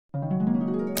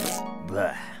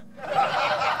Blech.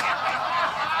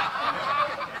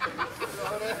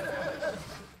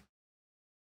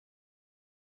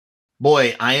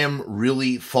 Boy, I am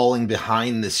really falling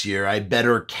behind this year. I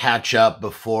better catch up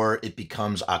before it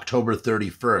becomes October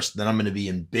 31st. Then I'm going to be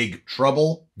in big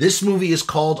trouble. This movie is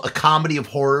called A Comedy of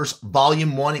Horrors,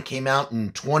 Volume 1. It came out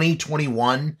in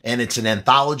 2021, and it's an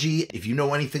anthology. If you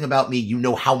know anything about me, you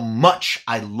know how much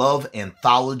I love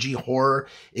anthology horror.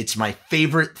 It's my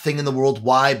favorite thing in the world.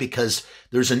 Why? Because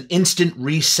there's an instant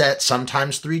reset,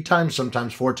 sometimes 3 times,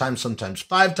 sometimes 4 times, sometimes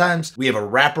 5 times. We have a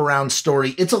wraparound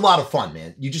story. It's a lot of fun,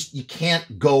 man. You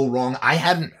can't go wrong. I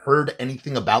hadn't heard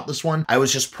anything about this one. I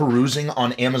was just perusing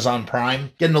on Amazon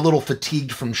Prime, getting a little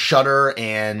fatigued from Shudder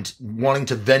and wanting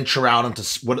to venture out into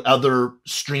what other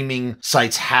streaming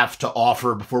sites have to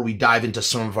offer before we dive into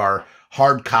some of our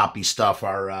hard copy stuff,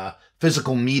 our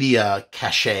physical media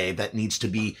cachet that needs to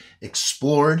be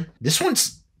explored. This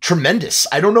one's tremendous.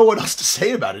 I don't know what else to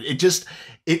say about it.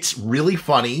 It's really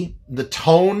funny. The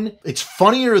tone, it's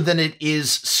funnier than it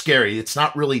is scary. It's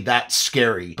not really that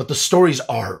scary, but the stories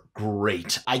are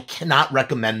great. I cannot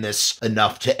recommend this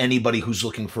enough to anybody who's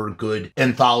looking for a good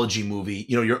anthology movie.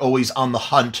 You know, you're always on the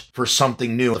hunt for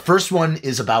something new. The first one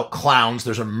is about clowns.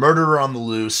 There's a murderer on the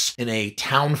loose in a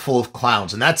town full of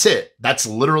clowns, and that's it. That's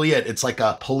literally it. It's like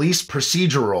a police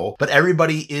procedural, but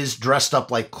everybody is dressed up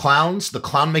like clowns. The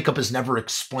clown makeup is never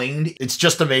explained. It's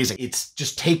just amazing. It's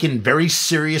just taken very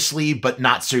seriously, but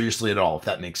not seriously at all, if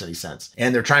that makes any sense.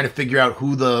 And they're trying to figure out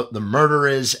who the murderer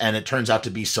is, and it turns out to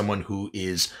be someone who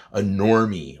is a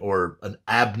normie or an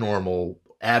abnormie.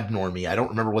 I don't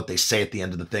remember what they say at the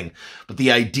end of the thing, but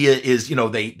the idea is, you know,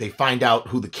 they find out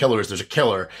who the killer is. There's a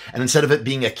killer, and instead of it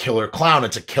being a killer clown,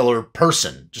 it's a killer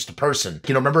person, just a person.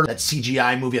 You know, remember that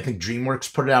CGI movie? I think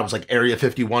DreamWorks put it out. It was like Area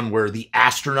 51, where the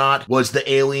astronaut was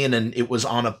the alien, and it was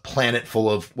on a planet full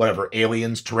of whatever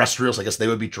aliens, terrestrials. I guess they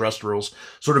would be terrestrials,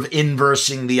 sort of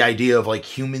inversing the idea of like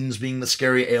humans being the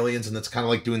scary aliens, and that's kind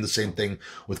of like doing the same thing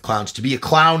with clowns. To be a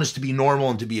clown is to be normal,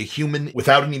 and to be a human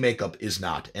without any makeup is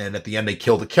not. And at the end, they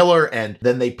kill the killer, and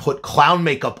then they put clown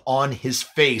makeup on his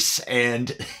face,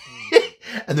 and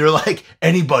and they're like,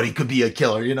 anybody could be a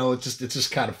killer. You know, it's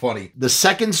just kind of funny. The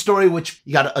second story, which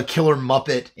you got a killer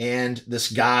Muppet, and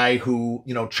this guy who,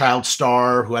 you know, child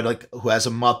star who has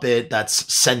a Muppet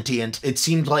that's sentient. It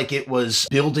seemed like it was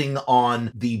building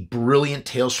on the brilliant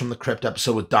Tales from the Crypt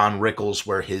episode with Don Rickles,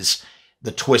 where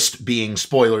the twist being,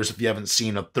 spoilers if you haven't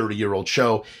seen a 30-year-old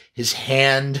show, his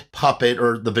hand puppet,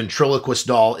 or the ventriloquist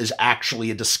doll, is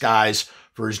actually a disguise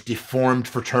for his deformed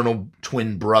fraternal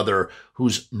twin brother,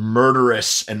 who's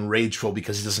murderous and rageful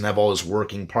because he doesn't have all his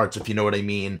working parts, if you know what I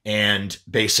mean, and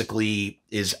basically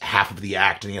is half of the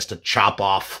act, and he has to chops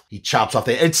off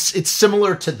it's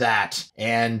similar to that,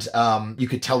 and you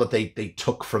could tell that they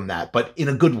took from that, but in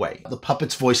a good way. The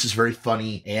puppet's voice is very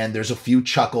funny, and there's a few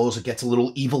chuckles. It gets a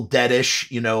little Evil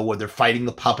Dead-ish, you know, where they're fighting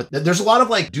the puppet. There's a lot of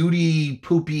like duty,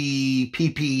 poopy,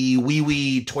 pee-pee,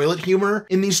 wee-wee toilet humor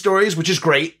in these stories, which is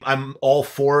great. I'm all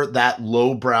for that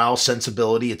lowbrow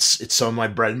sensibility. It's some of my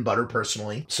bread and butter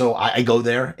personally. So I go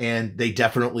there, and they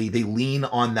lean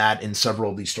on that in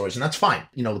several of these stories, and that's fine.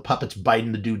 You know, the puppet's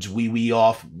biting the dude's wiener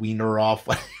off.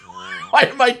 Why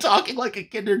am I talking like a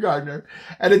kindergartner?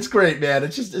 And it's great, man.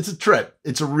 It's a trip.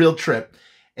 It's a real trip.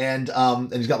 And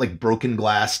he's got like broken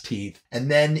glass teeth.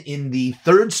 And then in the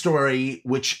third story,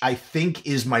 which I think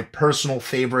is my personal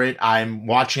favorite, I'm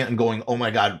watching it and going, oh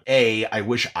my God, A, I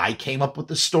wish I came up with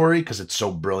this story because it's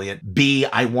so brilliant. B,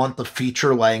 I want the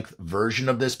feature-length version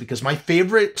of this, because my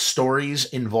favorite stories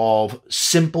involve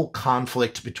simple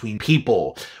conflict between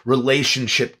people,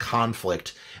 relationship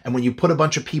conflict. And when you put a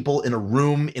bunch of people in a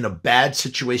room in a bad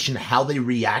situation, how they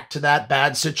react to that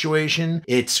bad situation,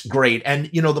 it's great.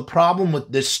 And, you know, the problem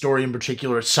with this story in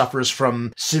particular, it suffers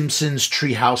from Simpsons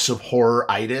Treehouse of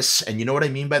Horror-itis. And you know what I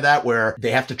mean by that? Where they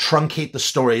have to truncate the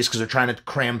stories because they're trying to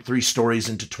cram 3 stories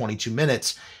into 22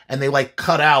 minutes. And they like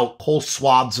cut out whole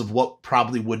swaths of what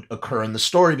probably would occur in the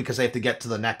story because they have to get to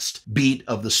the next beat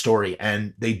of the story.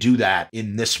 And they do that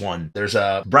in this one. There's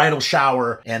a bridal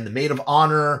shower, and the maid of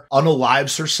honor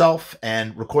unalives herself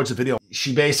and records a video.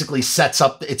 She basically sets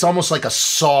up, it's almost like a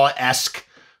Saw-esque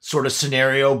sort of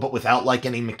scenario, but without like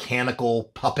any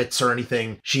mechanical puppets or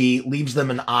anything. She leaves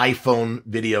them an iPhone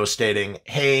video stating,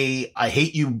 hey, I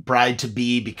hate you,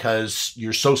 bride-to-be, because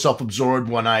you're so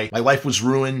self-absorbed. When my life was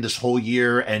ruined this whole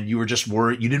year, and you were just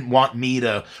worried, you didn't want me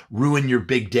to ruin your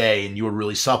big day, and you were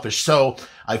really selfish. So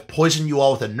I've poisoned you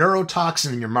all with a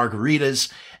neurotoxin in your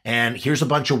margaritas, and here's a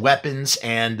bunch of weapons,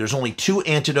 and there's only 2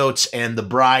 antidotes, and the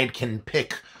bride can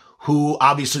pick who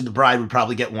obviously the bride would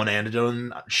probably get one antidote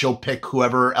and she'll pick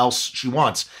whoever else she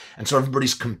wants. And so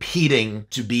everybody's competing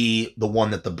to be the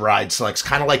one that the bride selects,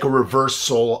 kind of like a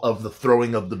reversal of the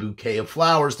throwing of the bouquet of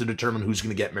flowers to determine who's going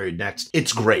to get married next.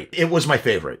 It's great. It was my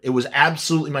favorite. It was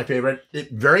absolutely my favorite.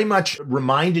 It very much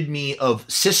reminded me of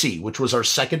Sissy, which was our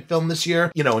second film this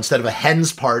year. You know, instead of a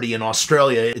hen's party in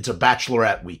Australia, it's a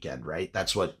bachelorette weekend, right?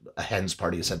 That's what a hen's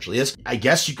party essentially is. I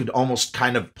guess you could almost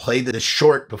kind of play this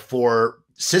short before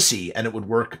Sissy and it would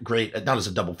work great, not as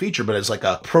a double feature, but as like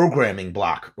a programming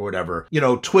block or whatever. You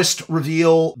know, twist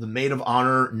reveal, the maid of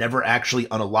honor never actually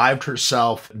unalived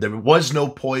herself. There was no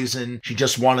poison. She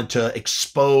just wanted to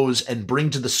expose and bring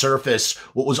to the surface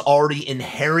what was already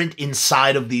inherent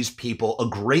inside of these people. A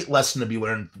great lesson to be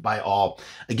learned by all.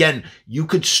 Again, you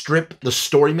could strip the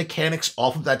story mechanics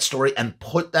off of that story and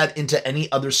put that into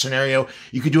any other scenario.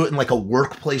 You could do it in like a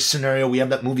workplace scenario. We have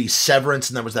that movie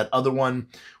Severance, and there was that other one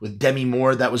with Demi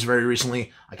Moore that was very recently.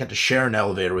 I got to share an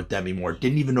elevator with Demi Moore.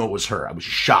 Didn't even know it was her. I was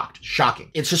shocked. Shocking.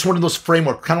 It's just one of those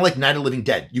frameworks, kind of like Night of the Living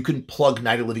Dead. You can plug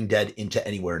Night of the Living Dead into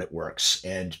anywhere and it works.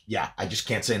 And yeah, I just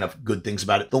can't say enough good things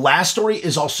about it. The last story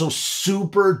is also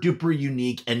super duper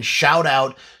unique, and shout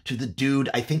out to the dude,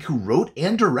 I think, who wrote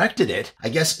and directed it. I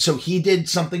guess, so he did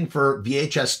something for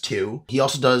VHS 2. He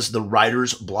also does the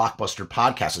Writers Blockbuster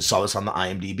podcast. I saw this on the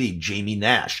IMDb, Jamie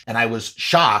Nash. And I was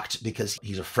shocked because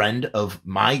he's a friend of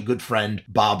my good friend,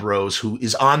 Bob Rose, who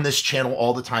is on this channel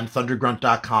all the time,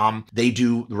 thundergrunt.com. They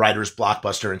do the Writers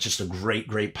Blockbuster. It's just a great,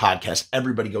 great podcast.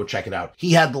 Everybody go check it out.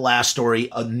 He had the last story,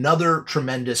 another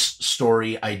tremendous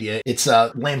story idea. It's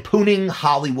lampooning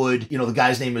Hollywood. You know, the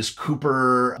guy's name is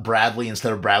Cooper Bradley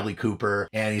instead of Bradley Cooper.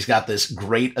 And he's got this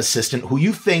great assistant who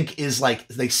you think is like,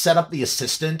 they set up the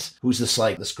assistant, who's this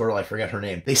girl, I forget her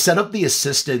name. They set up the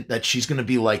assistant that she's going to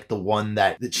be like the one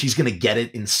that she's going to get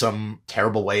it in some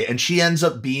terrible way. And she ends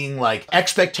up being like,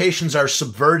 expectations are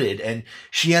subverted, and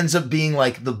she ends up being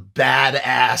like the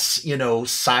badass, you know,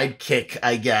 sidekick,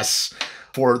 I guess,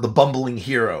 for the bumbling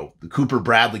hero, the Cooper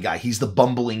Bradley guy. He's the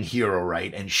bumbling hero,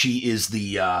 right? And she is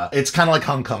the, it's kind of like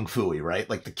Hong Kong Phooey, right?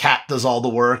 Like the cat does all the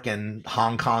work and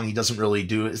Hong Kong, he doesn't really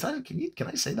do it. Is that, can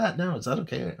I say that now? Is that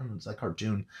okay? Is that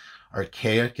cartoon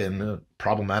archaic and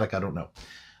problematic? I don't know.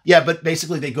 Yeah, but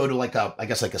basically they go to like I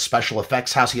guess like a special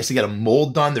effects house. He has to get a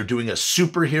mold done. They're doing a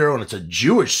superhero, and it's a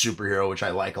Jewish superhero, which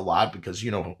I like a lot because you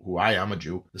know who I am, a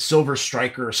Jew. The Silver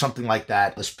Striker or something like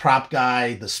that. This prop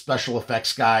guy, the special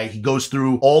effects guy, he goes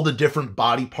through all the different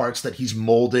body parts that he's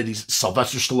molded. He's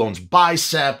Sylvester Stallone's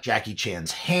bicep, Jackie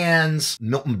Chan's hands,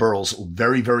 Milton Berle's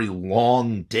very, very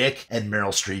long dick, and Meryl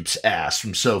Streep's ass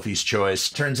from Sophie's Choice.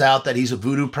 Turns out that he's a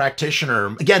voodoo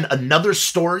practitioner. Again, another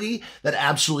story that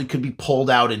absolutely could be pulled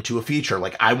out into a feature.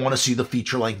 Like, I want to see the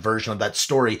feature-length version of that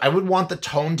story. I would want the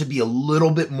tone to be a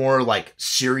little bit more like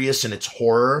serious in its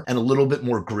horror and a little bit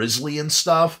more grisly and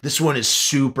stuff. This one is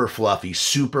super fluffy,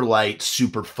 super light,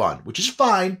 super fun, which is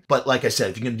fine. But like I said,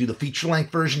 if you're going to do the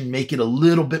feature-length version, make it a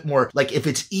little bit more like if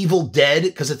it's Evil Dead,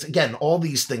 because it's, again, all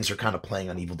these things are kind of playing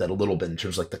on Evil Dead a little bit in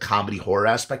terms of like the comedy horror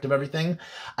aspect of everything.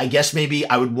 I guess maybe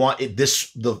I would want it,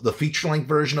 the feature-length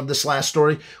version of this last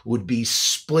story would be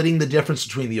splitting the difference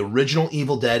between the original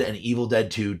Evil Dead and Evil Dead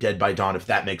 2, Dead by Dawn, if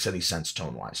that makes any sense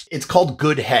tone-wise. It's called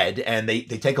Good Head, and they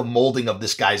take a molding of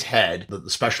this guy's head, the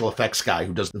special effects guy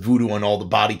who does the voodoo on all the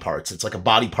body parts. It's like a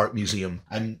body part museum.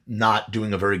 I'm not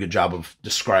doing a very good job of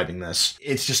describing this.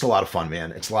 It's just a lot of fun,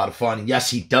 man. It's a lot of fun.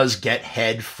 Yes, he does get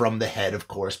head from the head, of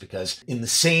course, because in the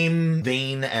same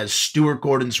vein as Stuart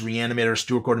Gordon's Reanimator,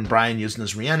 Stuart Gordon Bryan using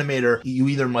his Reanimator, you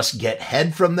either must get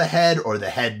head from the head or the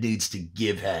head needs to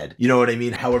give head. You know what I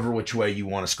mean? However which way you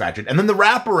want to scratch it. And then the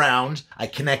wraparound, I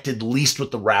connected least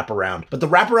with the wraparound. But the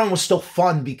wraparound was still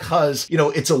fun because, you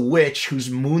know, it's a witch who's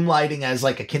moonlighting as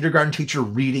like a kindergarten teacher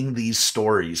reading these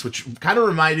stories, which kind of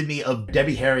reminded me of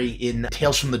Debbie Harry in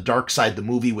Tales from the Dark Side, the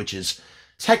movie, which is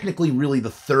technically really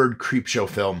the third Creepshow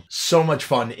film. So much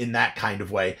fun in that kind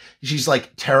of way. She's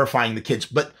like terrifying the kids.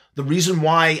 But the reason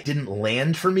why it didn't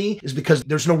land for me is because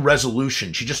there's no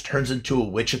resolution. She just turns into a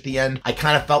witch at the end. I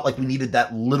kind of felt like we needed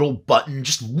that little button,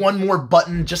 just one more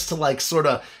button just to like sort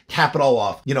of cap it all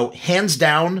off. You know, hands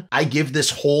down, I give this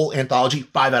whole anthology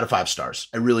 5 out of 5 stars.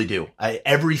 I really do.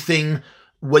 Everything,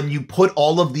 when you put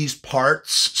all of these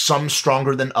parts, some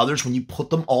stronger than others, when you put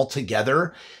them all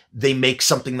together, they make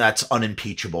something that's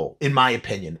unimpeachable, in my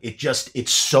opinion.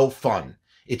 It's so fun.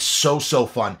 It's so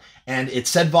fun. And it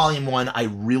said volume 1. I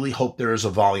really hope there is a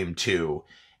volume 2.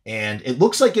 And it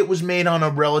looks like it was made on a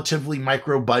relatively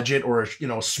micro budget, or, you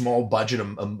know, a small budget,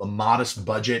 a modest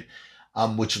budget,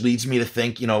 which leads me to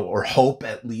think, you know, or hope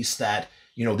at least that,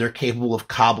 you know, they're capable of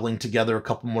cobbling together a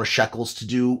couple more shekels to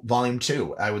do volume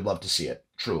 2. I would love to see it.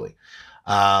 Truly.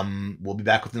 We'll be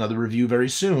back with another review very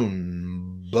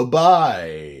soon.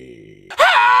 Bye-bye.